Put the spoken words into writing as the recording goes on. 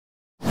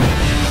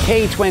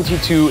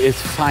K22 is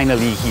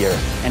finally here,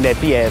 and at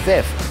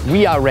BASF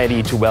we are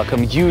ready to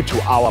welcome you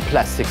to our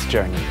plastics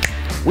journey.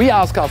 We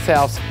ask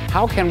ourselves,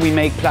 how can we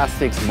make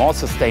plastics more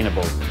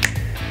sustainable?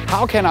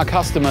 How can our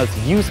customers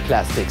use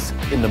plastics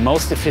in the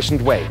most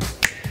efficient way?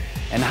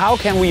 And how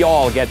can we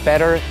all get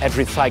better at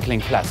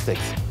recycling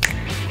plastics?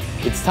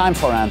 It's time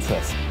for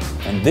answers,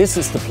 and this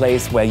is the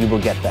place where you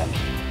will get them.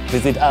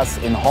 Visit us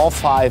in Hall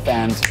 5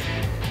 and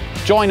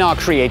join our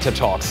creator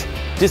talks.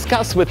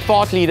 Discuss with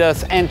thought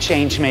leaders and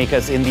change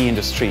makers in the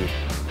industry.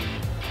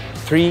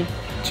 3,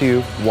 2,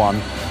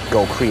 1,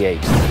 go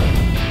create.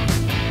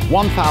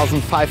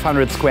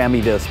 1,500 square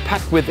meters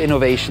packed with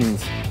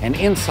innovations and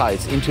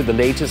insights into the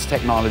latest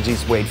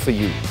technologies wait for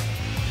you.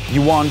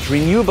 You want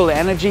renewable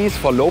energies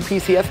for low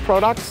PCF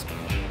products?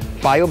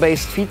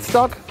 Bio-based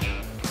feedstock?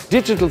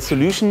 Digital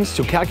solutions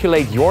to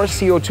calculate your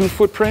CO2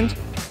 footprint?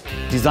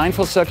 Design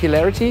for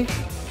circularity?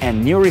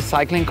 And new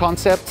recycling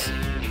concepts?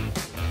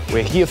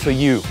 We're here for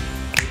you.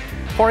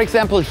 For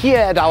example, here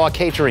at our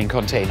catering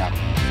container.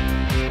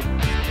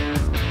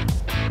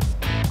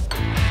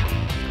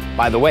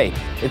 By the way,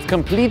 it's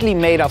completely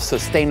made of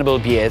sustainable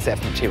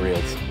BASF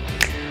materials.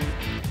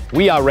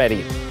 We are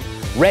ready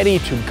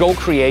to go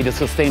create a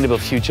sustainable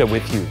future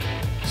with you.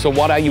 So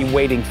what are you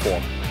waiting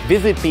for?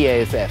 Visit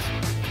BASF,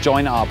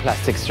 join our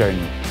plastics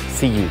journey.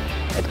 See you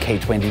at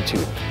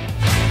K22.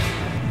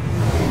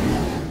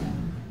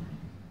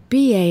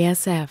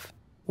 BASF.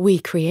 We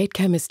create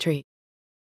chemistry.